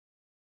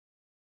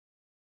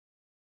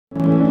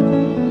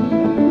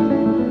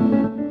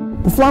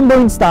The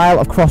flamboyant style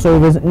of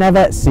crossovers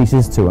never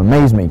ceases to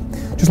amaze me.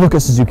 Just look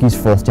at Suzuki's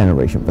 4th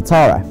generation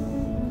Vitara.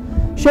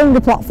 Sharing the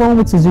platform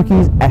with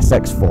Suzuki's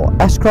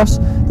SX4 S-Cross,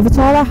 the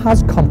Vitara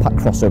has compact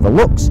crossover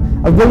looks,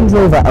 a Range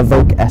Rover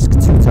Evoque-esque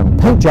two-tone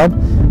paint job,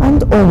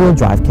 and all-wheel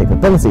drive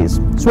capabilities,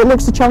 so it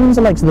looks to challenge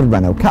the likes of the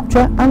Renault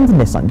Captur and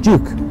Nissan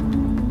Juke.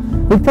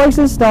 With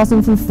prices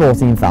starting from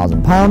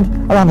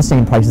 £14,000, around the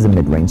same price as a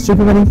mid-range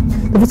Super Mini,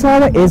 the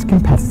Vitara is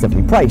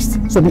competitively priced,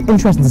 so it'll be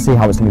interesting to see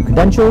how its new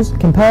credentials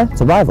compare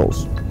to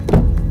rivals.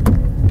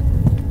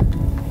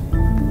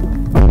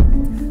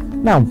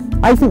 Now,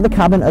 I think the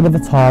cabin of the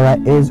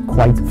Vitara is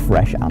quite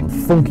fresh and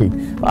funky,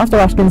 but after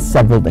asking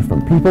several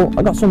different people,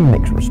 I got some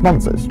mixed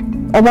responses.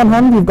 On one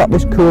hand, you've got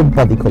this cool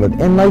body-coloured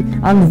inlay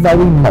and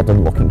very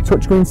modern-looking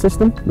touchscreen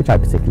system, which I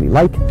particularly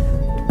like,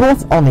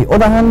 but on the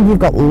other hand, you've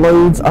got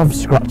loads of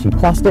scratchy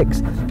plastics,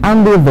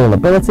 and the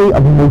availability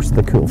of most of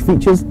the cool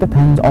features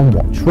depends on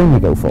what trim you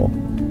go for.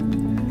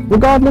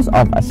 Regardless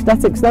of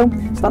aesthetics though,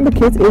 standard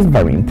kit is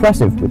very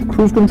impressive with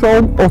cruise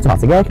control,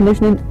 automatic air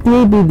conditioning,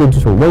 DAB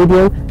digital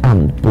radio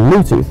and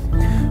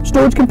Bluetooth.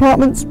 Storage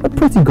compartments are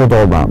pretty good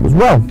all round as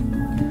well.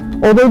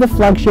 Although the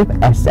flagship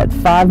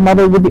SZ5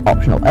 model with the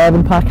optional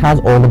urban pack has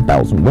all the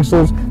bells and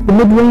whistles, the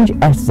mid-range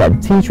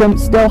SZ trim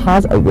still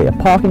has a rear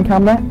parking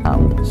camera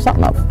and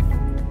sat-nav.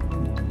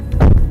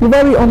 You're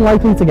very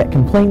unlikely to get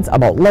complaints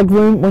about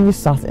legroom when you're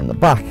sat in the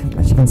back.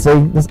 As you can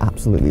see, there's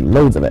absolutely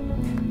loads of it.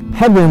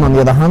 Headroom, on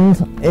the other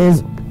hand,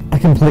 is a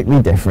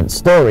completely different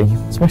story,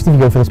 especially if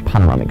you go for this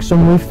panoramic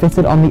sunroof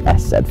fitted on the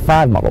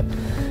SZ5 model.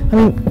 I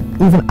mean,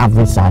 even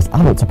average-sized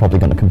adults are probably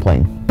going to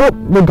complain. But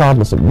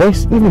regardless of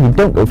this, even if you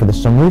don't go for the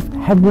sunroof,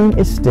 headroom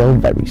is still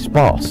very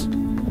sparse.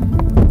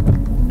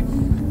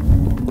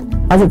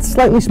 As it's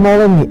slightly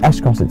smaller than the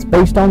S-Cross it's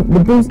based on, the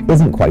boot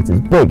isn't quite as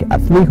big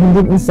at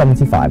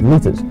 375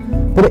 litres,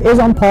 but it is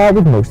on par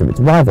with most of its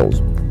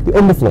rivals. The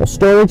underfloor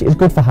storage is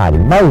good for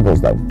hiding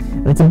valuables though,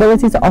 and its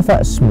ability to offer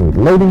a smooth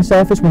loading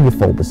surface when you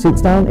fold the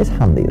seats down is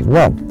handy as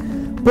well.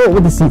 But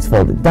with the seats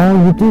folded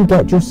down, you do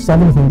get just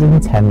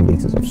 710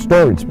 litres of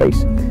storage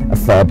space, a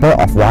fair bit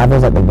off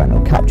rivals like the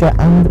Renault Captur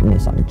and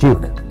Nissan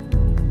Juke.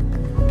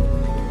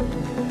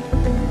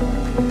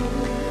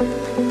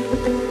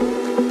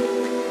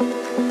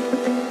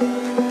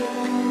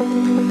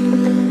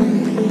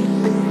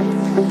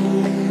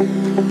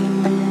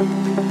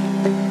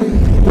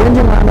 The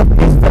engine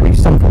lineup is very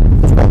simple.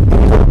 There's one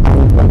diesel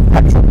and one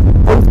petrol,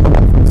 both are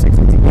 1.6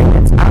 litre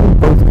units and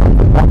both come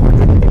with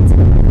 180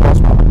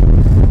 horsepower.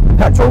 The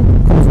petrol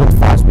comes with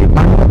 5-speed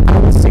manual and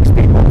a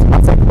 6-speed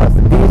automatic, whereas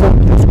the diesel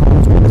just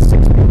comes with a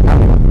 6-speed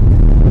manual.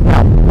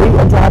 Now, we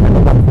are driving the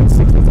 1.6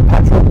 litre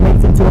petrol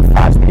mates into a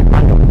 5-speed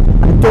manual,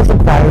 and it does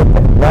require a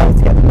bit of wear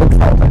to get the looks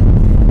out of it.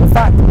 In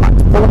fact, the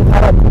max pulling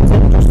power comes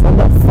in just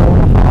under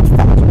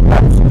 4,500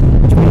 revs,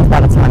 which means by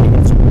the time you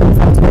get some oomph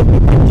out of it, the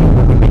engine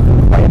will be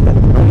making quite a bit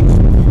of noise.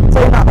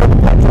 Saying that, the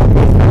petrol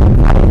is now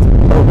carried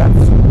low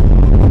revs.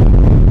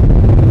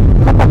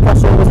 Compact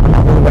crossovers are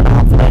not really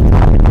renowned for their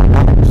driving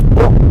dynamics,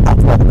 but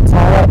that's where the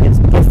Vitara is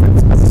different,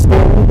 as the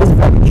steering is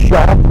very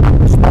sharp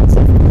and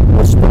responsive.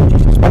 The spongy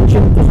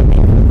suspension doesn't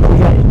mean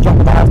composure is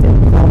jeopardised in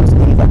the corners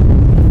either.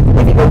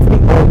 If you go for the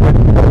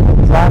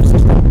all-wheel drive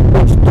system,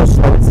 which does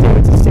slow its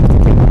 0 to 60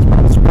 km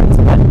per sprint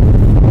a bit,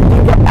 you do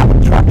get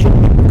added traction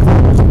in the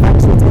corners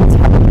thanks to its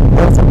intelligent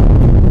motor.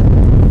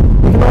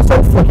 You can also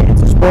flick it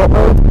into sport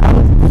mode,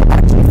 and you can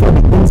actually feel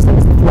the instant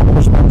throttle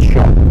response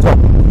sharpens up.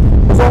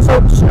 There's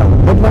also snow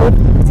and mud mode,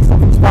 it is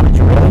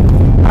self-explanatory really,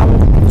 and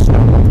if the snow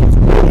mode gets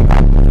really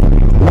bad, you can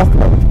use lock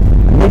mode,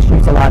 and this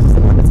utilises the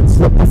limited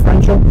slip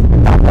differential,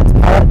 and that lets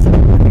power to the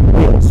moving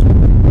wheels.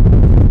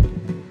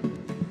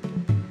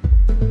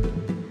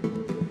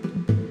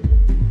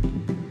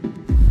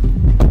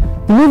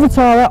 The new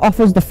Vitara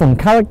offers the fun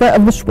character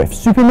of the Swift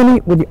Super Mini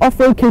with the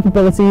off-road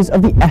capabilities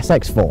of the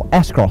SX4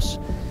 S-Cross.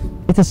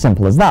 It's as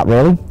simple as that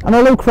really, and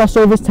although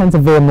crossovers tend to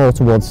veer more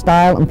towards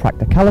style and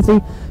practicality,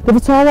 the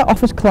Vitara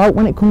offers clout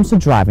when it comes to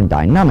driving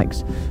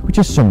dynamics, which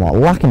is somewhat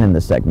lacking in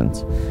this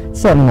segment.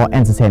 It's certainly more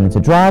entertaining to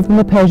drive than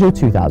the Peugeot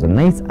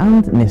 2008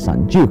 and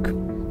Nissan Juke.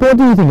 But what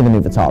do you think of the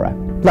new Vitara?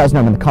 Let us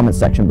know in the comments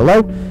section below,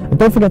 and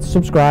don't forget to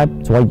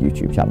subscribe to our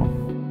YouTube channel.